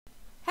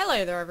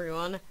Hello there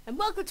everyone, and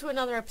welcome to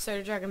another episode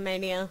of Dragon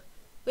Mania,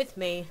 with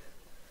me,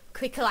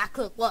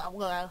 whatever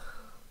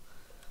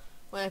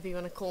you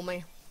want to call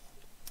me.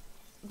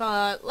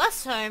 But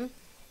last time,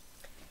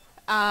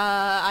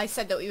 I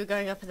said that we were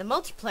going up in the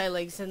multiplayer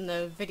leagues in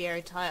the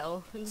video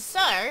title, and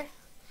so,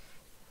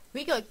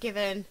 we got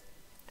given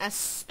a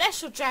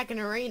special Dragon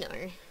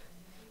Arena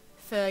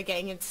for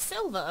getting into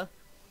silver,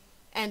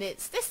 and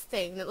it's this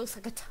thing that looks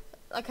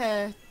like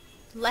a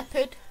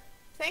leopard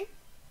thing.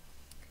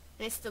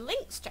 And it's the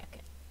Lynx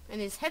dragon,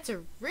 and his head's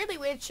a really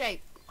weird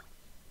shape.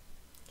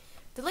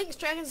 The Lynx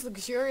dragon's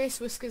luxurious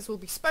whiskers will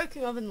be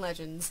spoken of in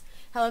legends.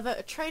 However,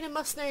 a trainer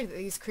must know that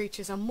these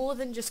creatures are more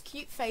than just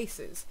cute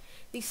faces.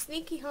 These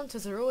sneaky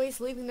hunters are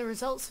always leaving the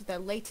results of their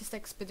latest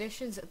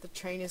expeditions at the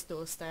trainer's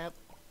doorstep.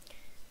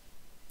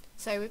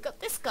 So we've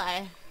got this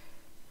guy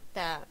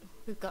that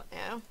we've got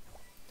now,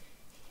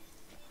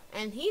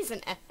 and he's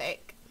an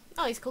epic.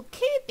 Oh, he's called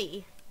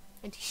Kirby,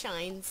 and he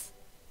shines.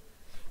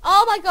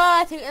 Oh my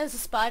god, I think there's a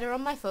spider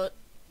on my foot.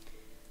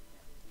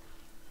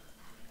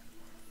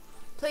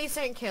 Please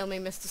don't kill me,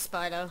 Mr.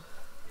 Spider.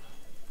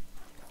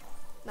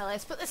 Now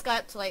let's put this guy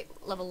up to like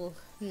level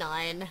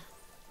 9.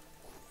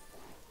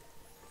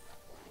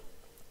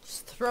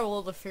 Just throw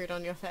all the food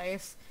on your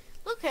face.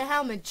 Look at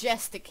how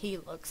majestic he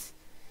looks.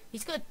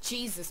 He's got a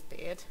Jesus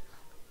beard.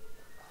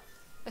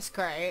 That's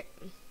great.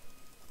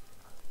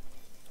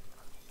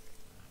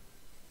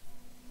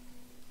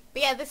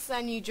 But yeah, this is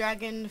our new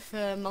dragon for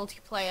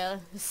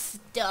multiplayer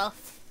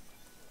stuff.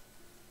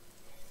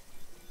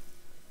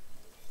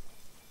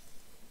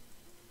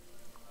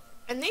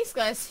 And these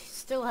guys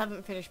still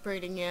haven't finished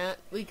breeding yet.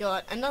 We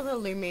got another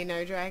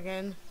Lumino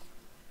dragon,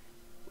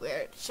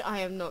 which I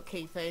am not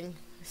keeping,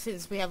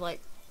 since we have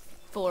like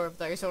 4 of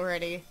those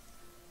already.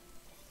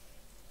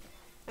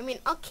 I mean,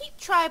 I'll keep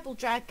tribal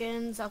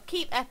dragons, I'll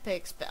keep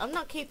epics, but I'm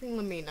not keeping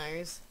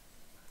Luminos.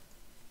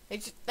 They're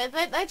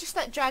just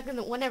that dragon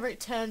that whenever it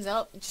turns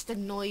up, it just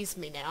annoys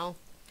me now.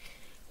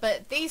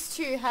 But these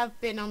two have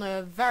been on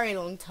a very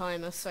long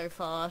timer so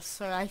far,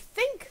 so I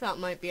think that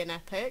might be an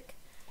epic.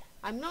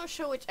 I'm not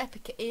sure which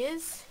epic it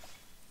is.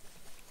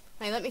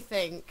 Hey, let me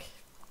think.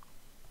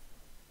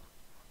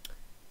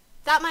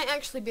 That might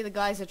actually be the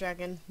geyser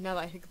dragon, now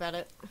that I think about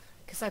it.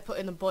 Because I put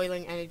in the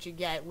boiling energy,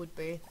 yeah, it would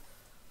be.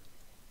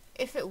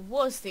 If it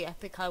was the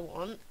epic I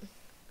want...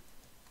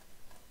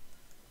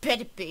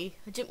 better be.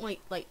 I didn't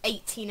wait like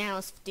 18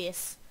 hours for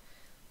this.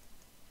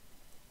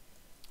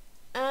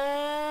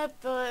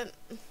 But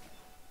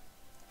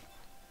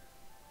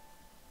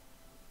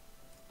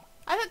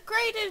I've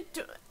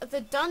upgraded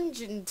the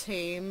dungeon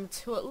team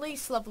to at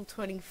least level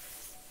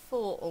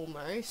 24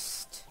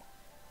 almost.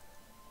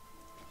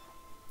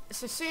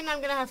 So soon I'm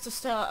gonna have to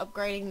start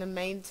upgrading the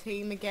main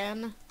team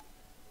again.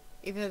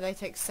 Even though they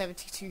take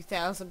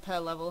 72,000 per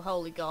level,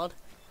 holy god.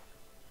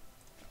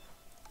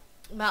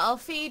 But I'll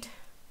feed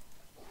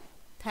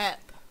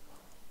Pep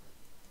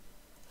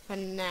for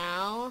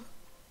now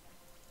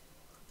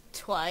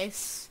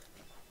twice,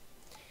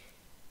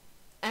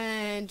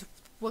 and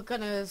we're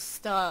gonna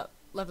start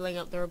leveling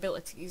up their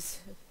abilities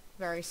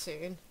very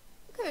soon.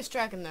 Look at this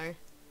dragon though,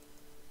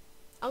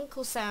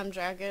 Uncle Sam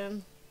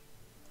dragon.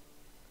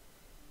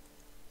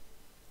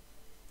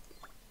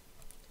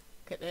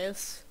 Look at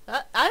this.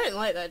 I don't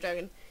like that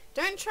dragon.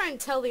 Don't try and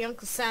tell the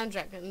Uncle Sam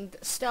dragon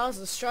that stars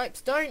and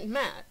stripes don't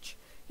match.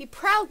 He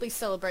proudly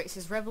celebrates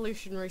his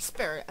revolutionary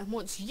spirit and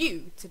wants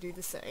you to do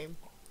the same.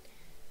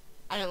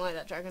 I don't like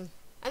that dragon.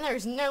 And there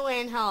is no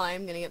way in hell I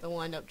am going to get the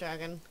wind-up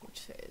dragon,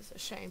 which is a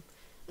shame.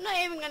 I'm not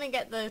even going to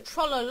get the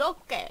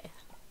Trolloloke.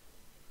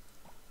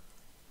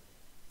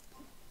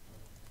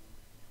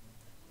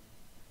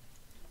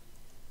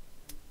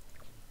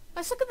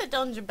 Let's look at the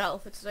dungeon battle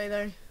for today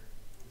though.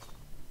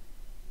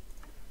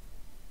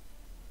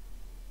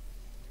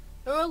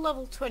 They're all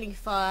level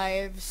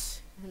 25s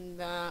and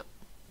that.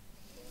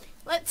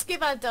 Let's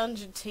give our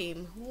dungeon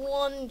team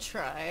one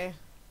try.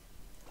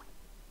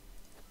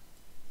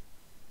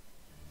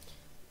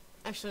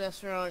 Actually,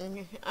 that's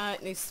wrong.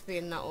 It needs to be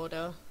in that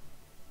order.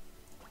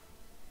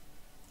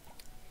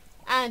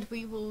 And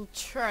we will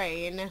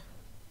train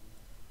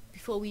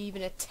before we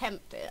even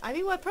attempt it. I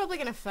mean, we're probably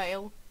going to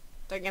fail.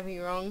 Don't get me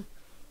wrong.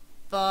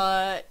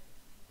 But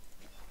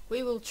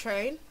we will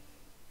train.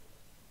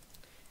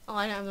 Oh,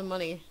 I don't have the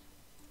money.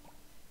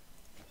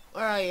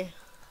 Where are you?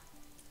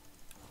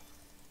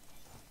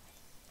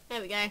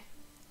 There we go.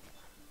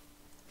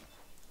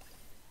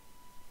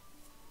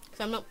 Because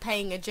I'm not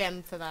paying a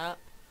gem for that.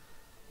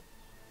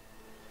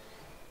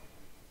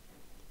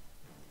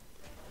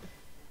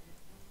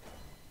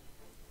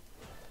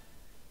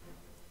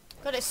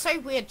 God, it's so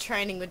weird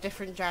training with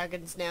different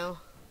dragons now.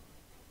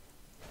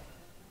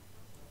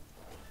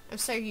 I'm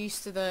so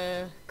used to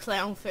the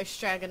clownfish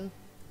dragon.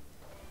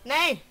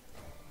 No!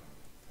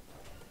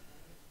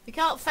 We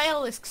can't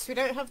fail this because we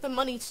don't have the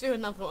money to do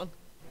another one.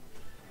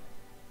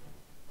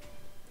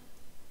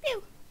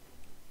 Pew!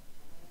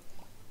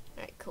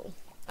 Alright, cool.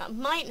 That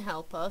might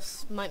help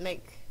us. Might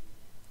make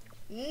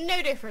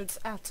no difference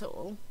at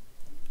all.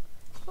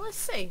 Well, let's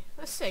see.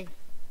 Let's see.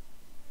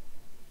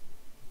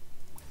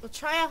 We'll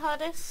try our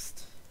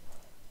hardest.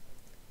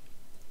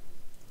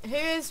 Who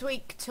is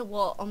weak to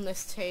what on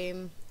this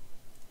team?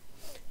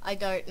 I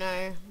don't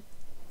know.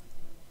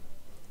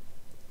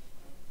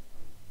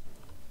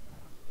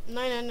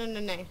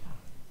 No.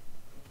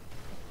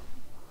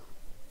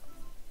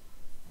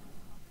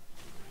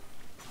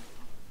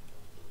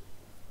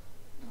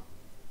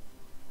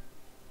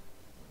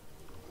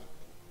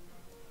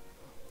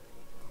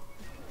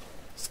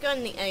 Let's go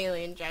in the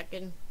alien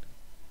dragon.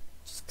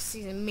 Just 'cause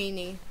he's a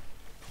meanie.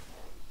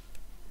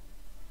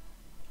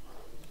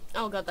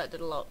 Oh god, that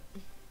did a lot.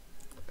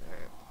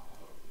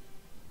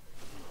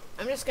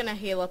 I'm just gonna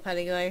heal up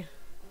anyway.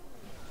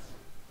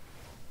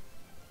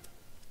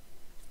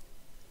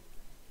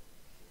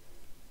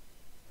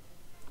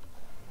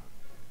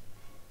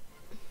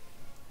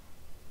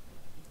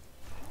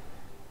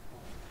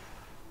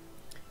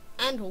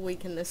 And we'll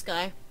weaken this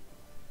guy.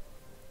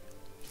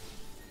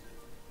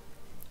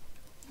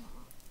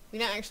 We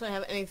don't actually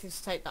have anything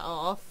to take that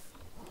off.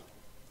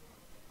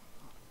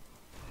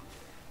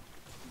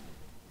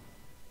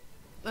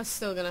 That's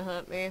still gonna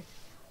hurt me.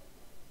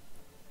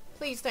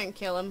 Please don't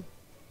kill him.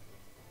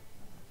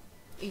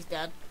 He's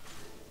dead.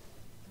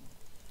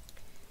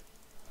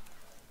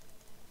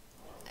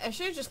 I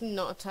should have just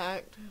not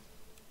attacked.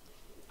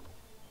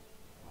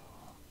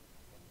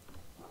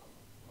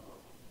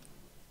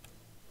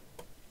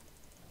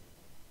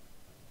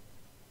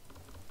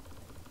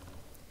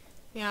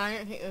 Yeah, I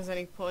don't think there's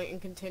any point in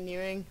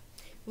continuing.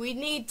 We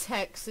need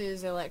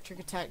Tex's electric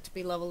attack to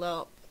be leveled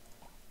up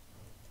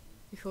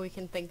before we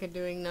can think of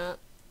doing that.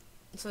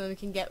 So then we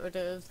can get rid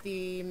of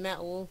the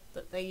metal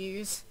that they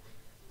use.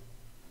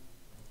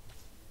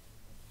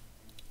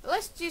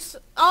 Let's just...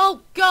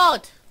 Oh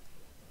god!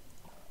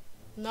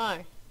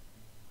 No.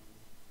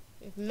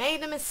 We've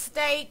made a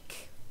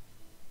mistake.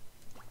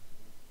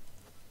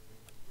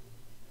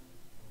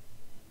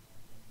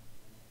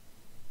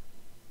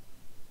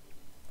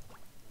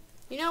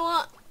 You know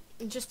what?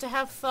 Just to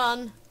have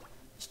fun,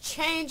 let's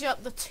change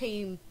up the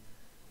team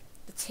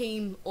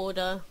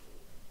order.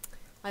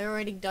 I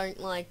already don't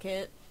like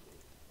it.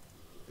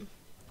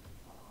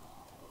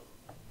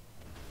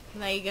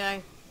 There you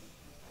go.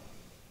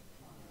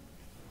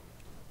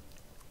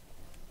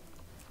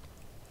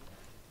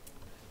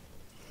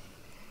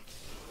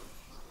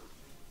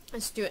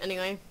 Let's do it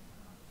anyway.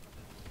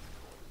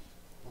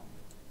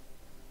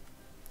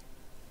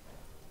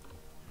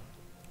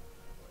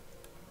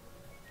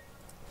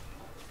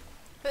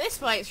 But this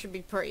fight should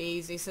be pretty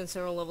easy since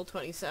they're all level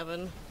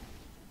 27.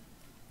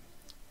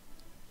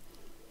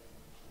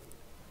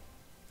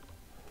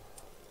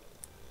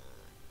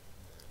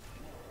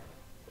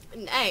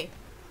 And hey,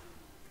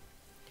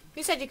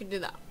 who said you could do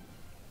that?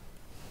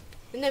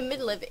 In the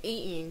middle of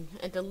eating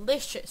a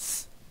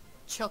delicious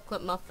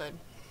chocolate muffin.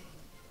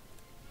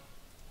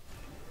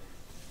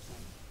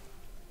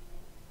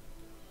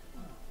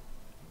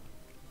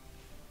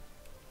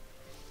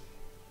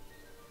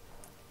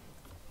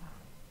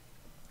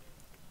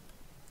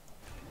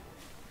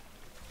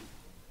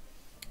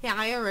 Yeah,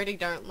 I already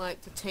don't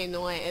like the team the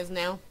way it is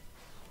now.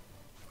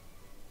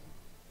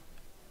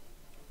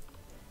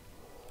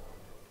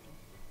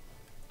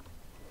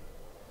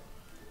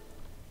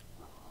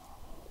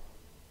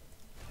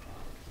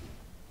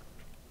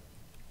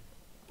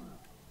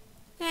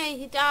 Hey,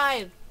 he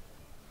died.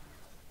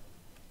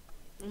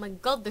 Oh my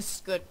god, this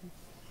is good.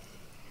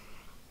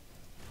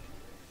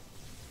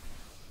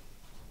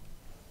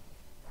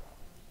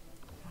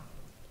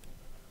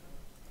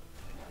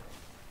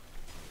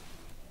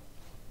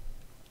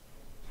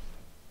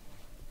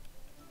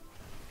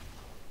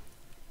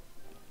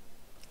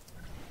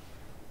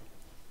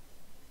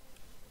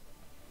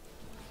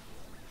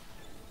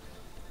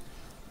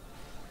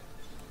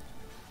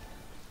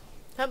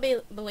 Can't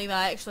believe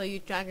I actually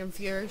used Dragon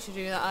Fury to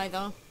do that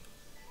either.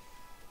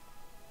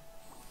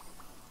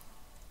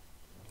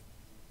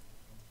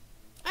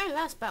 Oh,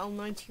 that's Battle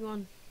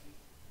 91.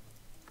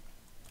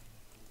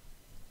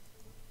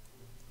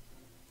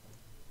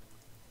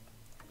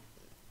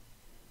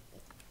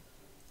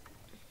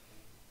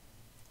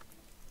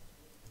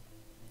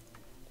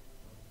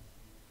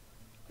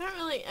 Not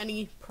really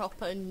any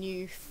proper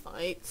new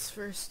fights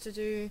for us to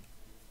do.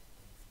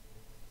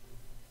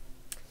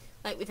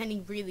 Like with any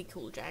really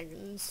cool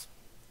dragons.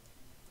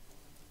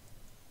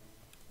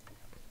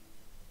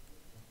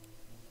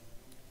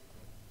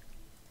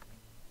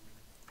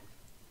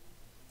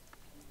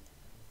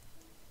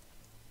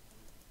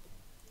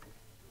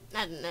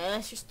 I don't know,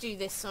 let's just do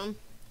this one.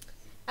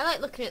 I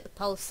like looking at the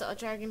Pulsar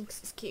dragon because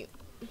it's cute.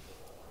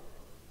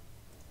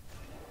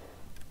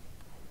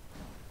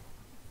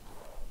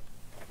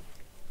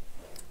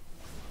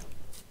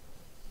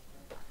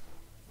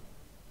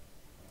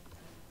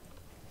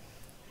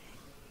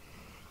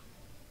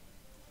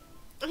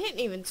 I didn't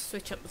even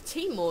switch up the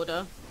team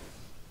order.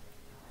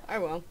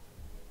 Oh well.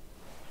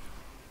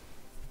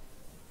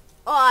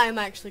 Oh, I'm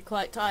actually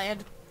quite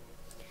tired.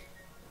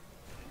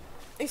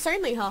 It's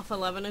only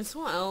 11:30 as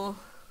well.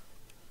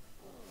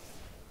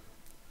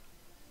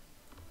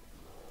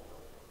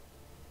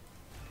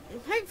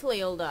 And hopefully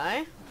he'll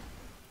die.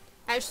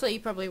 Actually, you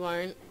probably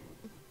won't.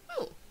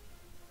 Oh.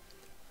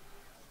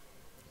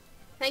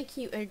 Thank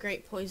you, oh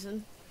great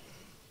poison.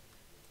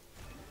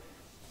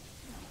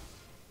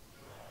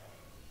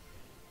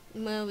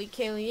 Will we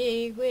kill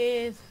ye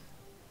with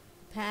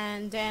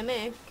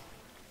pandemic?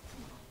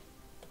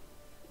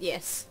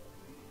 Yes.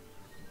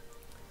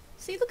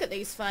 See, look at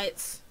these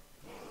fights.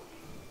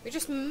 We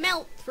just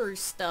melt through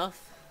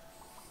stuff.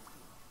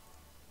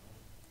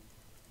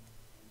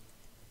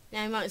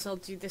 Now I might as well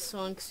do this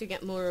one because we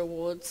get more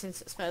rewards since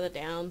it's further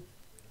down.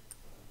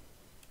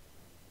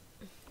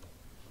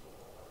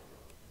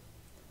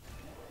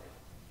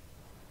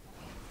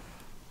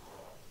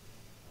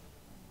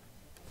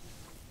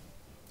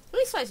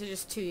 These fights are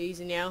just too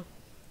easy now.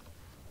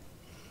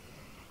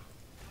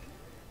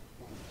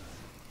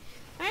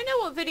 I don't know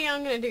what video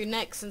I'm going to do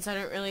next since I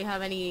don't really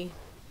have any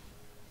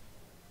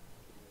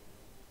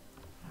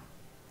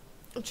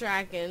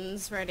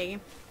dragons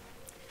ready.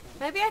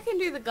 Maybe I can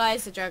do the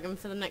Geyser Dragon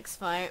for the next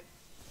fight.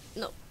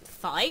 No,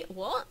 fight?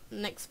 What?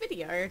 Next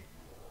video.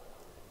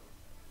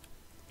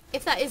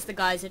 If that is the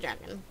Geyser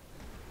Dragon.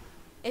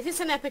 If it's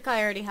an epic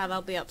I already have,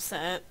 I'll be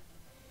upset.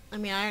 I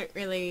mean, I don't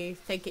really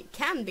think it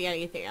can be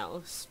anything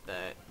else,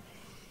 but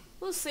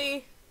we'll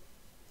see.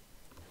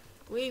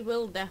 We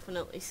will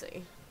definitely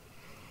see.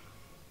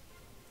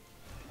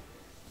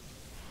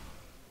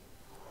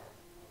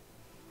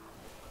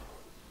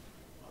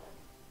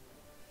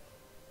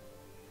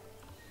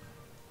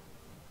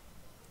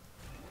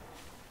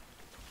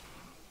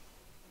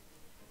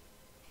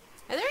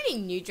 Are there any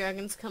new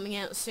dragons coming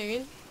out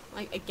soon?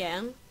 Like,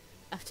 again?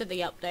 After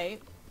the update?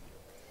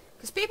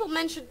 Because people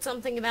mentioned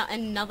something about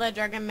another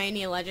Dragon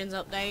Mania Legends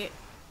update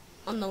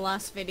on the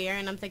last video,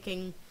 and I'm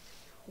thinking,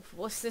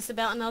 what's this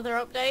about another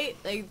update?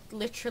 They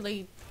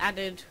literally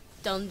added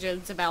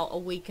dungeons about a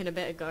week and a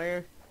bit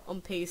ago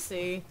on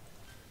PC.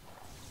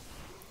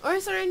 Or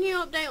is there a new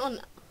update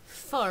on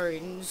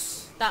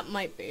phones? That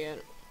might be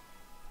it.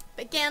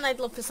 But again, I'd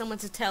love for someone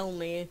to tell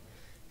me,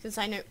 since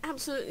I know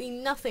absolutely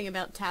nothing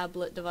about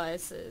tablet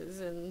devices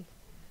and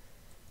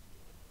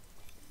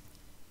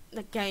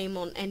the game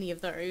on any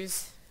of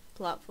those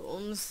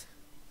platforms.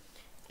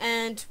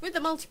 And with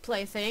the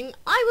multiplayer thing,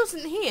 I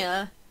wasn't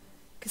here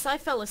because I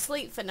fell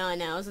asleep for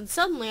 9 hours and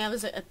suddenly I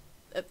was at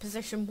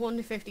position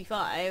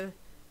 155.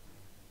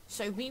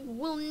 So we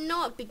will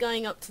not be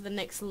going up to the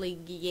next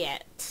league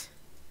yet.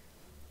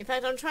 In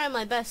fact, I'm trying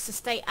my best to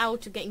stay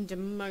out of getting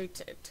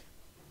demoted.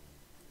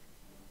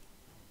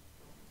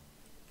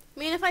 I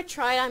mean, if I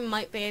tried, I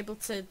might be able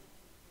to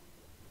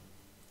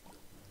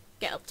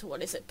get up to,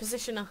 what is it,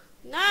 position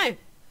no!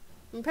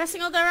 I'm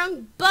pressing all the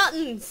wrong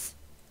buttons!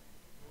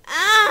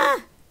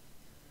 Ah!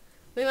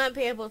 We might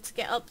be able to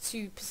get up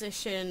to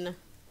position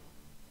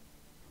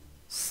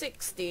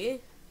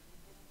 60.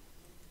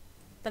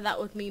 But that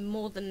would mean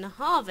more than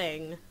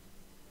halving.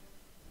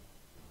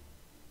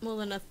 More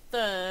than a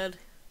third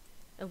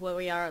of where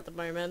we are at the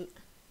moment.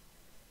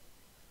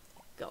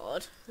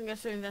 God, I'm going to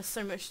have to invest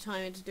so much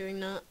time into doing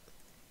that.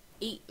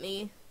 Eat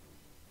me.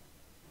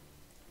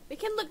 We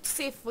can look to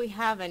see if we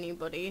have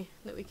anybody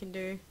that we can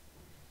do.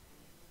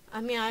 I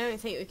mean, I don't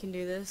think we can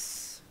do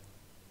this.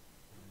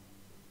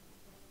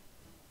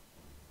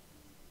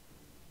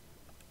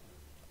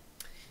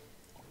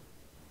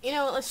 You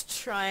know what,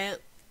 let's try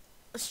it.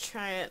 Let's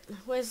try it.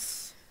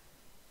 Where's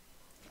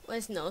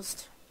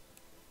Nost?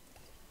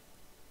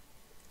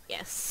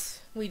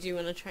 Yes, we do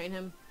want to train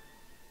him.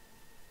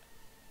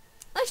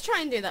 Let's try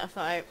and do that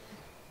fight.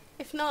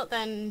 If not,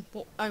 then,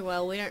 oh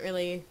well, we don't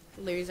really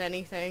lose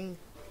anything.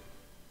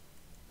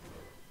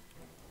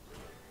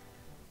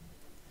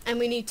 And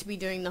we need to be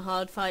doing the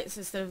hard fights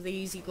instead of the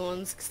easy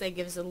ones, because they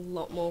give us a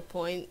lot more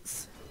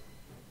points.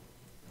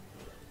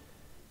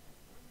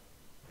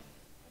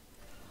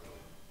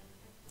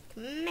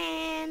 Come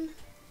on.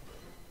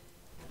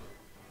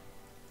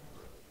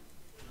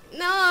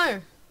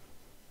 No!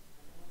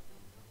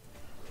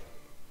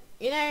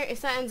 You know, if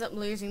that ends up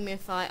losing me a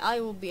fight,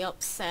 I will be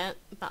upset,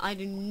 but I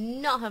do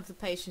not have the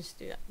patience to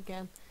do that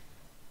again.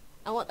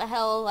 And what the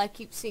hell, I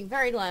keep seeing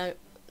very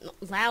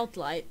loud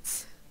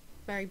lights,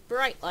 very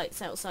bright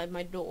lights outside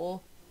my door,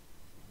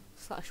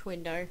 /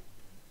 window.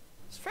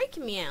 It's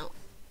freaking me out.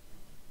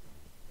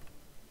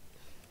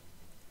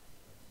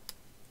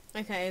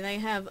 Okay, they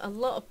have a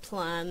lot of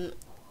plan.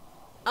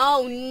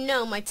 Oh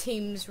no, my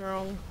team's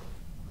wrong.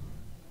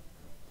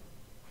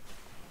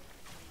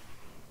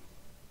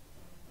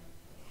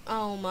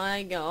 Oh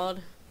my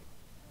god.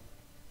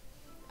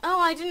 Oh,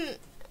 I didn't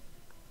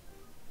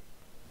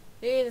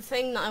do the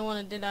thing that I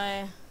wanted, did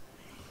I?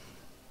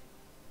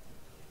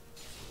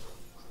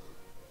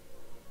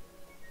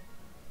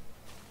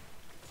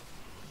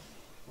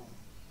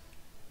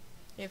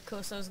 Yeah, of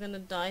course I was gonna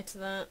die to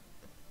that.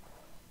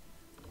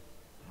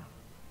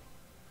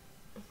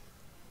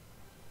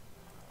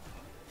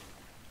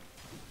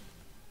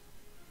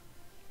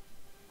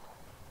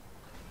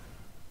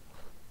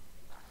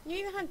 You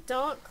even had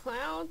dark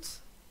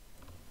clouds?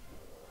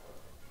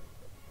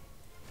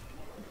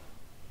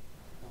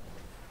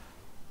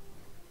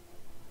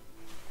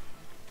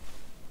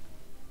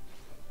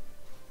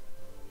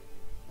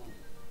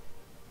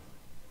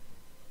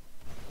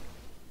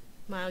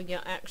 Wow,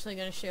 you're actually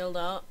gonna shield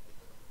up.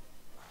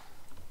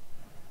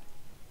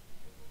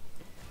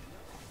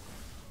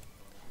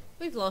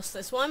 We've lost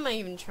this. Why am I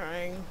even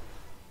trying?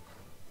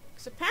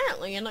 Because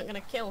apparently you're not gonna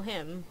kill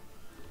him.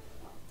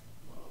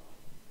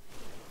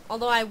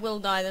 Although I will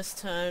die this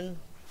turn.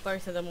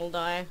 Both of them will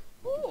die.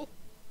 Ooh.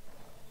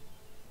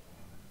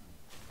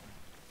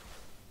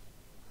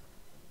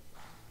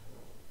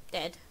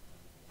 Dead.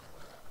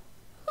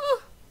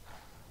 Oh.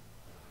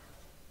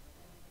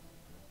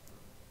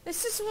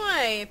 This is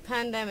why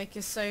Pandemic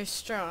is so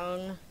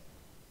strong.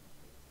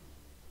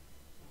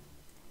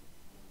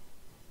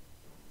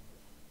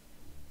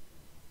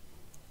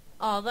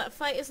 Oh, that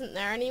fight isn't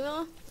there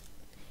anymore?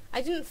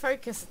 I didn't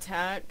focus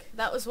attack.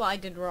 That was what I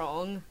did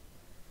wrong.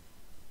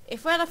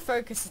 If we had a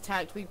focus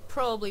attack, we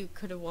probably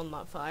could have won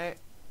that fight.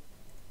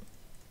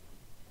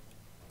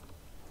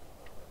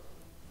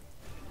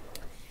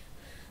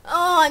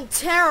 Oh, I'm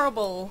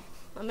terrible.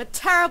 I'm a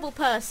terrible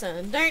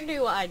person. Don't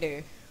do what I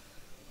do.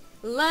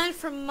 Learn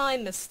from my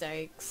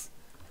mistakes.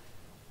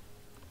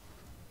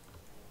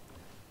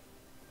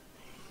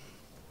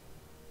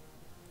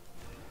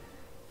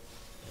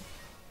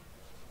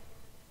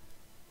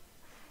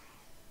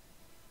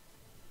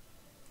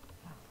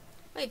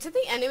 Wait, do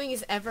the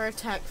enemies ever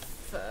attack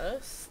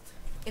first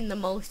in the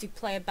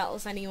multiplayer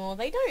battles anymore?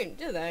 They don't,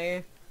 do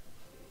they?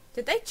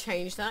 Did they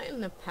change that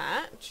in the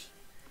patch?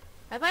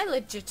 Have I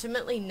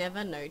legitimately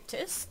never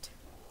noticed?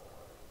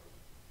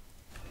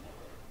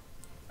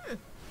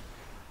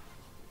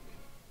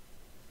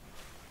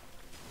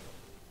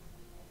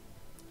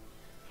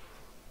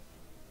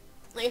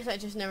 I guess I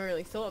just never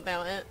really thought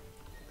about it.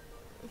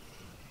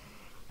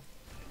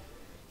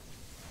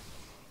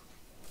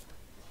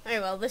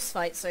 Oh well, this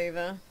fight's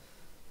over.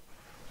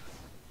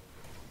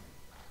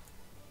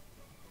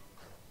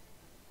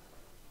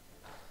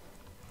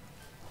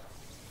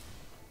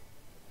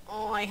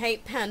 Oh, I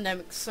hate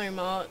Pandemic so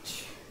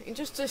much. It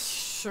just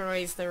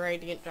destroys the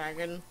Radiant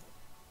Dragon.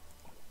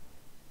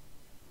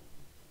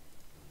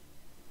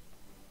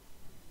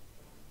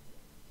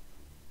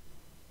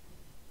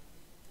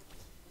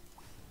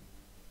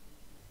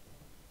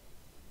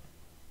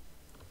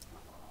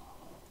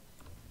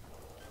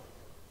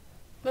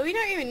 But we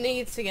don't even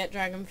need to get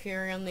Dragon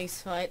Fury on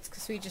these fights,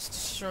 because we just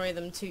destroy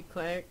them too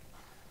quick.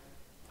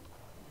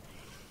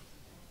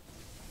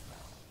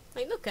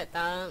 Like, look at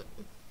that.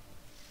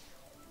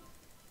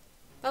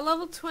 They're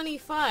level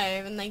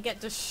 25 and they get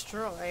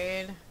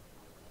destroyed.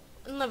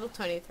 And level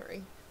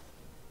 23.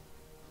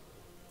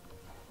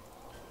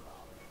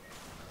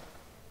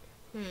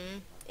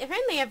 If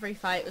only every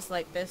fight was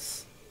like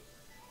this.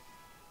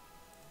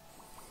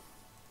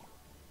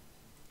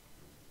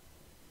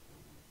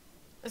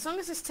 As long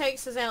as this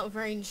takes us out of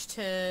range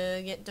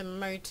to get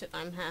demoted,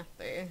 I'm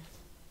happy.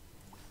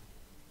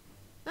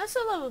 That's a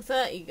level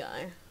 30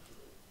 guy.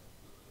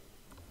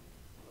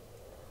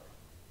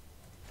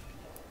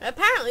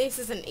 Apparently this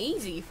is an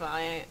easy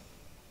fight.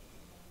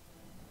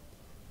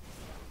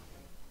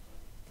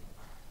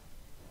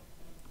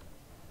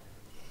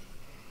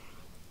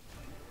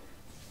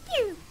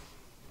 Pew!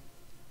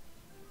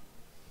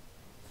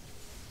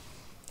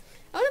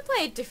 I want to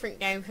play a different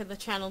game for the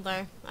channel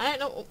though. I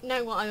don't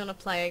know what I want to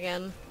play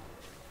again.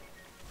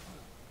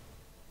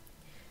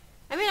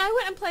 I mean, I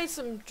went and played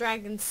some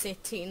Dragon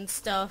City and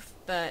stuff,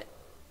 but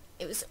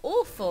it was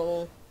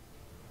awful.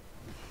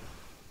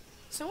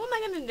 So what am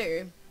I going to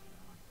do?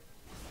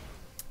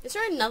 Is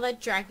there another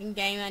dragon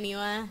game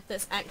anywhere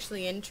that's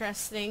actually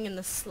interesting in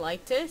the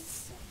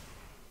slightest?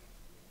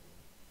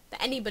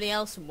 That anybody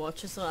else would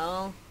watch as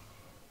well?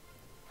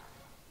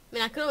 I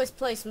mean, I could always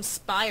play some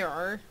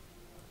Spyro.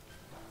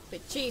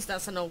 But geez,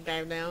 that's an old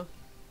game now.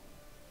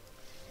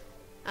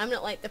 I'm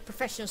not like the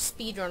professional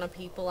speedrunner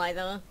people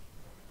either.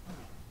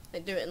 They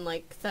do it in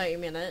like 30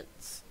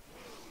 minutes.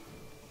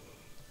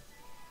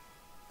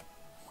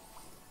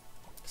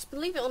 Just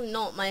believe it or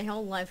not, my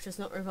whole life does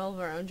not revolve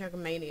around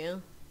Dragon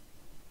Mania.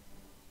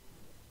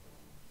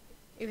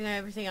 Even though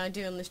everything I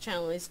do on this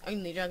channel is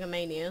only Dragon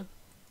Mania.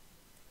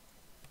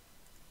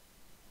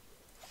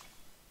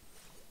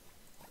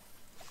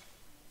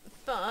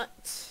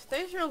 But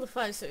those are all the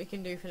fights that we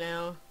can do for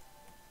now.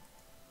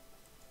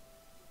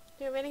 Do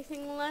we have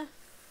anything left?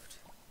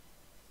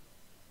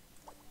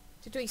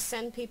 Did we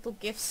send people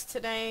gifts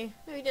today?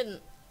 No, we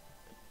didn't.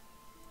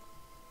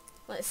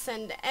 Let's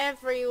send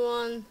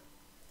everyone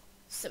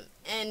some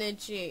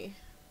energy.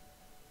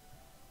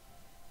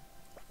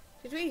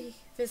 Did we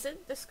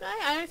visit this guy?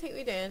 I don't think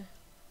we did.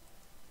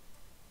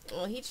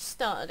 Well, he just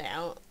started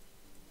out.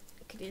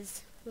 Look at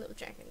his little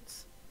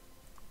dragons.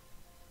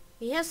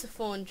 He has a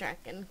fawn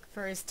dragon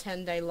for his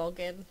 10-day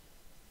login.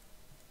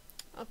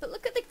 Oh, but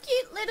look at the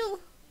cute little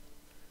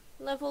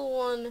level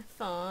 1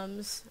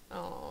 farms.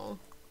 Oh,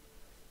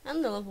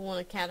 and the level 1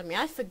 academy.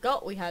 I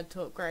forgot we had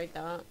to upgrade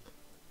that.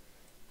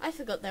 I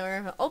forgot there were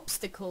ever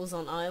obstacles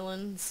on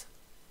islands.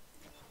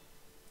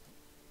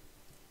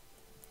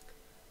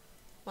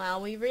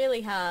 Wow, we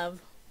really have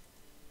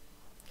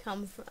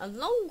come a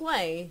long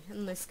way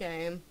in this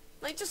game.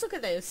 Like, just look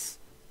at this.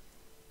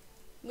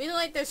 We're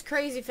like those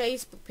crazy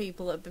Facebook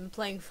people that have been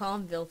playing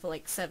Farmville for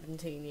like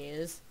 17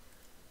 years.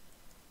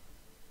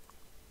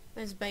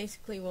 That's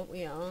basically what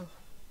we are.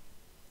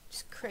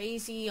 Just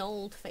crazy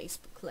old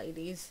Facebook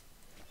ladies.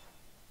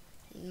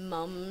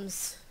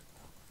 Mums.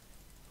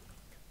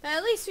 But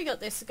at least we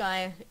got this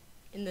guy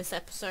in this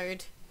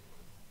episode.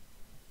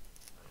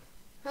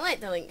 I like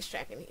the Lynx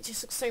dragon. He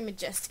just looks so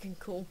majestic and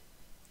cool.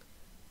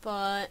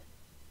 But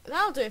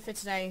that'll do it for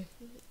today.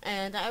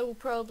 And I will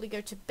probably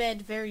go to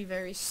bed very,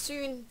 very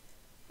soon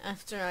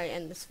after I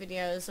end this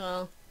video as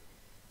well.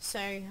 So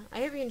I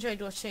hope you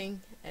enjoyed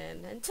watching,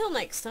 and until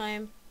next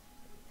time,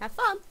 have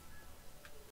fun!